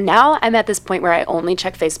specifically, and now I'm at this point where I only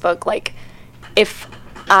check Facebook like if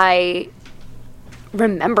I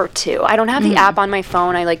remember to. I don't have the app on my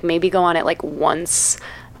phone. I like maybe go on it like once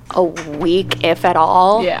a week, if at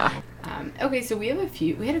all. Yeah. Okay, so we had a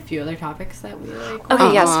few other topics that we like.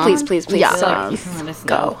 Okay. Yes. Please. Yeah. So, like, Um, you can let us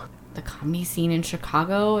go. know the comedy scene in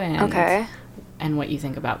Chicago and Okay. and what you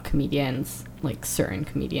think about comedians, like certain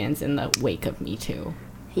comedians in the wake of Me Too.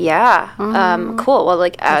 Yeah. Cool. Well,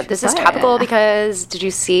 like, this is say. topical because did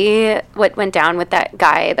you see what went down with that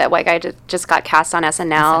guy, that white guy just got cast on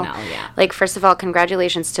SNL? SNL, yeah. Like, first of all,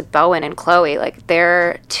 congratulations to Bowen and Chloe. Like,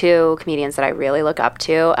 they're two comedians that I really look up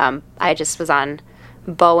to. I just was on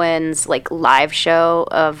Bowen's, like, live show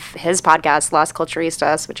of his podcast, Las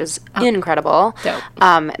Culturistas, which is incredible.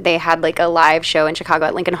 Dope. They had, like, a live show in Chicago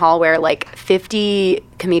at Lincoln Hall where, like, 50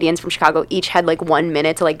 comedians from Chicago each had, like, 1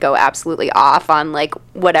 minute to, like, go absolutely off on, like,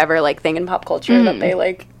 whatever, like, thing in pop culture that they,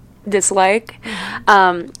 like, dislike.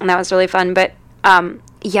 And that was really fun. But,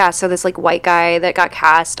 yeah, so this, like, white guy that got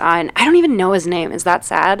cast on, I don't even know his name. Is that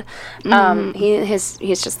sad?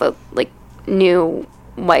 He's just the, like, new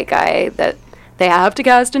white guy that they have to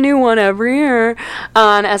cast a new one every year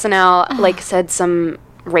on SNL, like, said some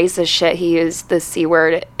racist shit. He used the C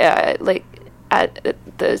word, like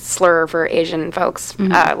the slur for Asian folks.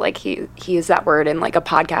 Like he used that word in like a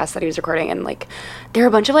podcast that he was recording, and like there are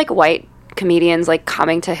a bunch of like white comedians like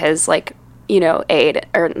coming to his like, you know, aid,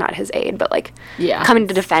 or not his aid, but like coming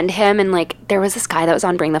to defend him. And like there was this guy that was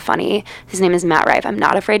on Bring the Funny. His name is Matt Rife. I'm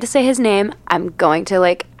not afraid to say his name. I'm going to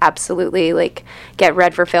like absolutely like get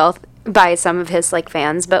read for filth by some of his like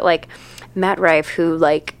fans, but like Matt Rife, who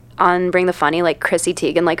like on Bring the Funny, like Chrissy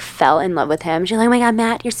Teigen like fell in love with him. She's like, oh my god,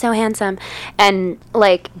 Matt, you're so handsome. And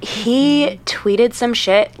like he tweeted some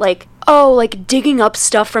shit like, oh, like digging up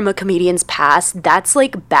stuff from a comedian's past, that's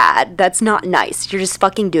like bad. That's not nice. You're just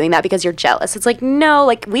fucking doing that because you're jealous. It's like, no,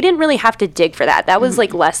 like we didn't really have to dig for that. That was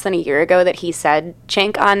like less than a year ago that he said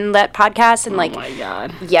Chink on that podcast. And like, oh my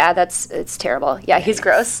god, yeah, it's terrible. Yeah, he's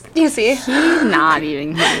gross. Do you see? he's not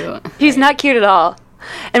even cute. He's not cute at all.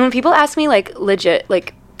 And when people ask me like legit,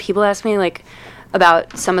 like people ask me like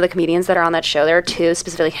about some of the comedians that are on that show, there are two,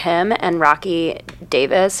 specifically him and Rocky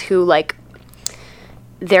Davis, who like,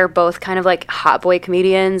 they're both kind of like hot boy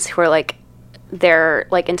comedians who are like, their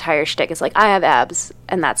like entire shtick is like, I have abs,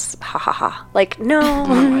 and that's ha ha ha. Like, no,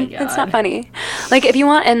 it's not funny. Like if you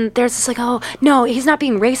want, and there's this like, oh no, he's not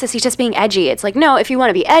being racist, he's just being edgy. It's like, no, if you want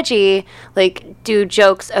to be edgy, like do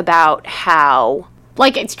jokes about how,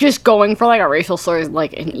 like it's just going for like a racial slur is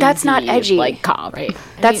like an that's easy, not edgy. like cop, right?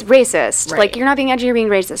 That's racist. right. Like you're not being edgy, you're being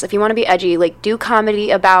racist. If you want to be edgy, like do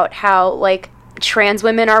comedy about how like trans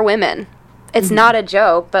women are women. It's not a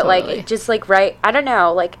joke, but Totally. like just like write, I don't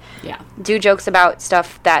know, like Yeah. do jokes about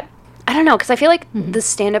stuff that, I don't know, because I feel like the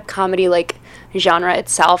stand-up comedy like genre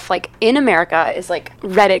itself, like in America, is like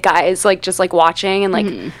Reddit guys like just like watching and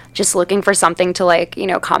like just looking for something to like, you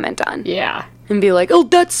know, comment on. Yeah. And be like, oh,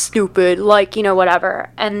 that's stupid, like, you know, whatever.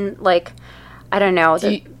 And like, I don't know.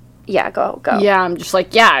 Yeah, go. Yeah, I'm just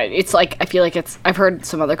like, yeah, it's like, I feel like it's, I've heard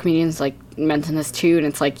some other comedians like mention this too, and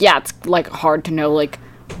it's like, yeah, it's like hard to know like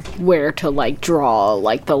where to like draw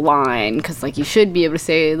like the line, because like you should be able to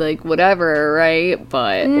say like whatever, right?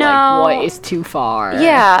 But No. like what is too far?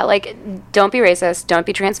 Yeah, like don't be racist, don't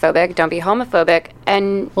be transphobic, don't be homophobic,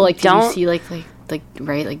 and Well, like did don't. you see like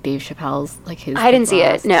right, like Dave Chappelle's like his I didn't see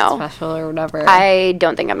it, last no. special or whatever? I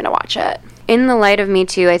don't think I'm gonna watch it. In the light of Me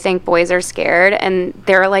Too, I think boys are scared, and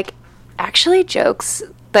there are like actually jokes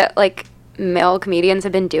that like male comedians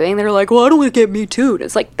have been doing. They're like, well, I don't want to get Me Too'd.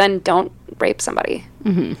 It's like, then don't rape somebody.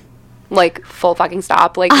 Like full fucking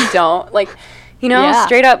stop. Like don't, like, you know, Yeah.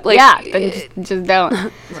 straight up, like, yeah, then just don't.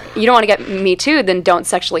 you don't want to get Me Too'd, then don't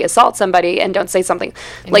sexually assault somebody, and don't say something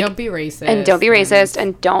And like, don't be racist. and don't be racist,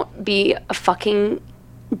 and don't be a fucking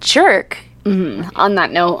jerk. On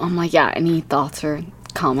that note, I'm like, yeah, any thoughts or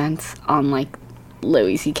comments on like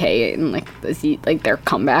Louis C.K. and like like their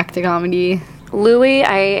comeback to comedy? Louis,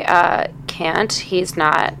 I can't. He's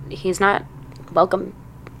not welcome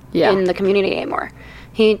Yeah. in the community anymore.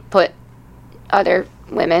 He put other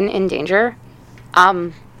women in danger.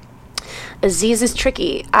 Aziz is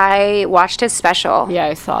tricky. I watched his special. Yeah,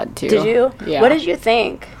 I saw it too. Did you? Yeah. What did you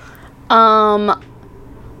think?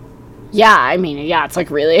 Yeah, I mean, yeah, it's like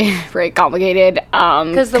really very complicated.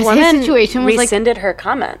 Because the his woman situation was like, rescinded her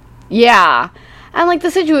comment. yeah, and like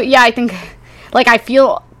the situation, yeah, I think, like I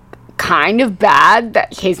feel kind of bad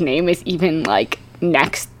that his name is even like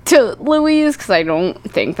next to Louise, because I don't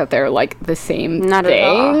think that they're like the same Not at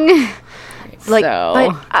thing. all. Like, So-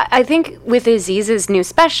 but I think with Aziz's new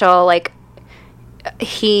special, like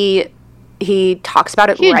he talks about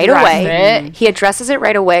it He right addresses away. it. He addresses it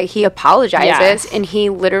right away. He apologizes, Yes. and he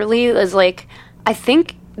literally is like, I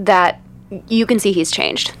think that you can see he's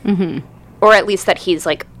changed, or at least that he's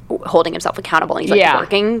like holding himself accountable, and he's like Yeah.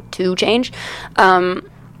 working to change.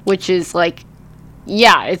 Which is like,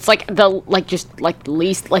 yeah, it's like the like just like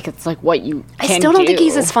least like it's like what you I can still don't think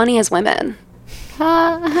he's do. as funny as women.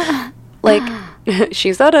 Like,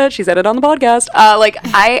 she said it on the podcast. Like,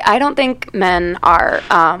 I don't think men are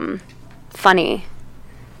funny.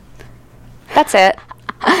 That's it.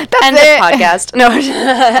 End it. of podcast. No,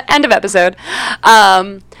 end of episode.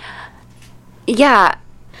 Yeah.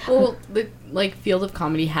 Well, the like field of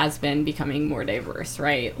comedy has been becoming more diverse,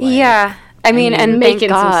 right? Like, Yeah. I mean, and thank making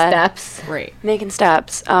some God. steps. Right. Making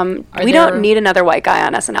steps. We there- don't need another white guy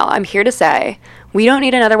on SNL. I'm here to say we don't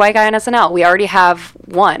need another white guy on SNL. We already have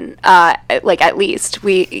one. Like, at least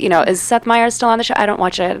we, you know, is Seth Meyers still on the show? I don't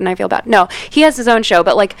watch it, and I feel bad. No, he has his own show,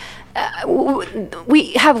 but like,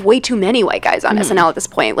 we have way too many white guys on SNL at this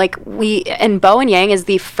point. Like, and Bo and Yang is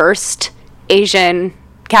the first Asian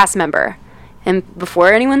cast member And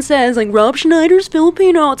before anyone says, like, Rob Schneider's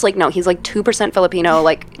Filipino, it's like, no, he's like 2% Filipino.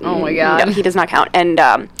 Like, Oh my God. no, he does not count. And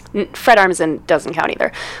Fred Armisen doesn't count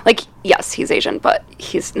either. Like, yes, he's Asian, but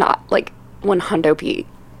he's not like 100p,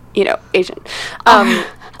 Asian.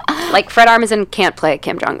 Like, Fred Armisen can't play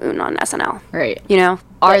Kim Jong-un on SNL. Right. But-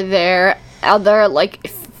 Are there other like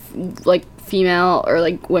female or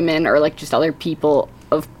like women or like just other people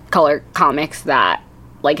of color comics that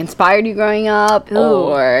like inspired you growing up?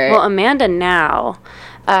 Or Well, Amanda now,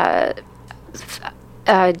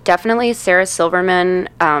 definitely Sarah Silverman,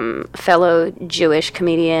 fellow Jewish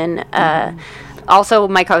comedian, also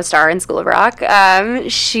my co-star in School of Rock.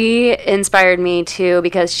 She inspired me too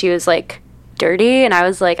because she was like dirty, and I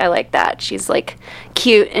was like, I like that. She's like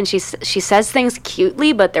cute, and she says things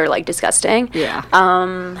cutely, but they're like disgusting. yeah.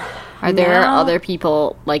 Are there now- other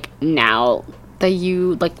people like now that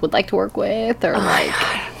you like would like to work with or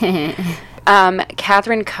like?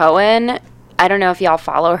 Catherine Cohen, I don't know if y'all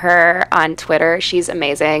follow her on Twitter. She's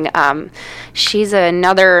amazing. She's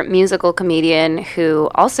another musical comedian who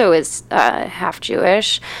also is half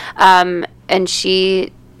Jewish. And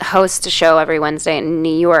she hosts a show every Wednesday in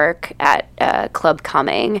New York at Club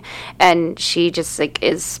Cumming. And she just like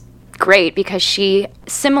is great because she,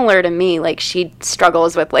 similar to me, like she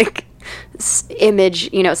struggles with like image,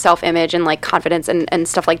 self-image and like confidence and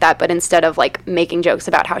stuff like that, but instead of like making jokes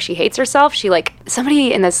about how she hates herself, she like,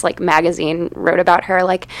 somebody in this like magazine wrote about her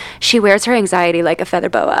like she wears her anxiety like a feather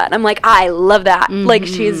boa, and I'm like, I love that. Like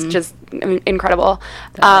she's just incredible.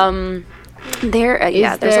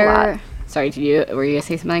 There's a lot. Sorry, were you gonna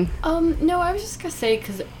say something? No, I was just gonna say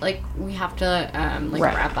because like we have to Right.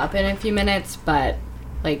 wrap up in a few minutes, but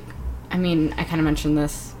like I mean I kind of mentioned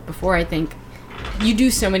this before. I think you do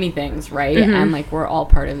so many things, right? And like we're all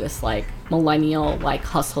part of this like millennial like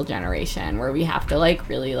hustle generation where we have to like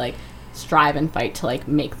really like strive and fight to like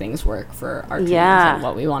make things work for our dreams Yeah. and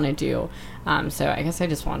what we want to do. So I guess I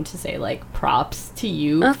just wanted to say like props to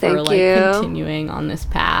you Oh, for thank like you. continuing on this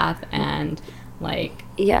path and like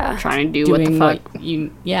Yeah. Trying to do what the doing fuck? what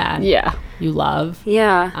you yeah you love.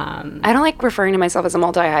 Yeah. Um, I don't like referring to myself as a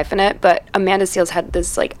multi-hyphenate, but Amanda Seales had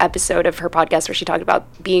this like episode of her podcast where she talked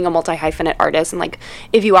about being a multi-hyphenate artist, and like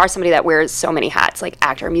if you are somebody that wears so many hats, like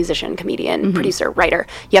actor, musician, comedian, producer, writer,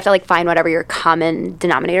 you have to like find whatever your common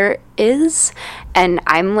denominator is. And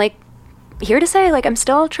I'm like here to say like I'm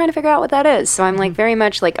still trying to figure out what that is. So I'm like very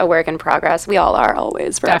much like a work in progress. We all are,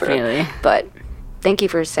 always, forever. Definitely. But thank you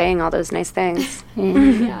for saying all those nice things.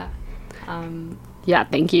 yeah. Yeah,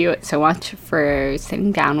 thank you so much for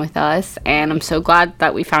sitting down with us, and I'm so glad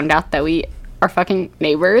that we found out that we are fucking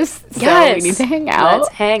neighbors. So we need to hang out. Let's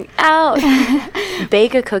hang out.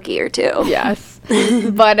 Bake a cookie or two. Yes.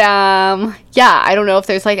 But yeah, I don't know if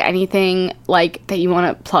there's like anything like that you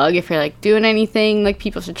want to plug, if you're like doing anything like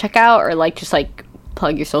people should check out, or like just like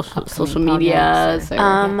plug your social medias.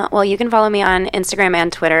 Or, Well, you can follow me on Instagram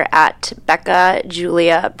and Twitter at Becca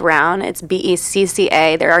Julia Brown. It's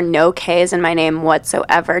BECCA. There are no K's in my name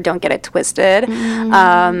whatsoever. Don't get it twisted.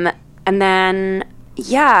 And then,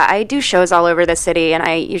 yeah, I do shows all over the city, and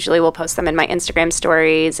I usually will post them in my Instagram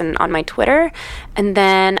stories and on my Twitter. And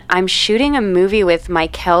then I'm shooting a movie with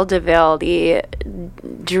Michael DeVille, the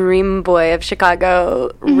dream boy of Chicago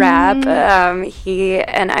rap. He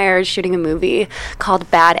and I are shooting a movie called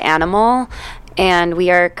Bad Animal, and we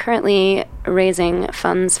are currently raising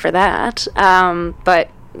funds for that. But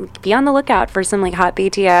be on the lookout for some like hot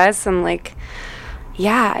BTS, and like,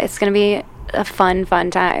 yeah, it's gonna be a fun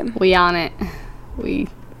time. we on it.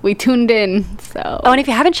 We tuned in. So Oh, and if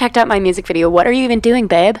you haven't checked out my music video, what are you even doing,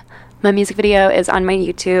 babe? My music video is on my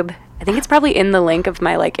YouTube. I think it's probably in the link of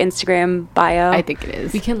my like Instagram bio. I think it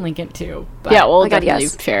is. We can link it too. But Yeah, we'll my God, definitely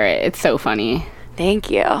yes. share it. It's so funny. Thank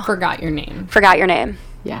you. forgot your name. Forgot your name.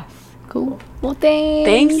 Yes. Cool. Well, thanks.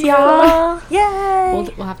 Thanks, y'all.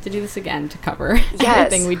 Yay. We'll have to do this again to cover Yes.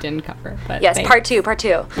 everything we didn't cover. But Yes, thanks. part two.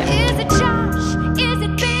 Is a child.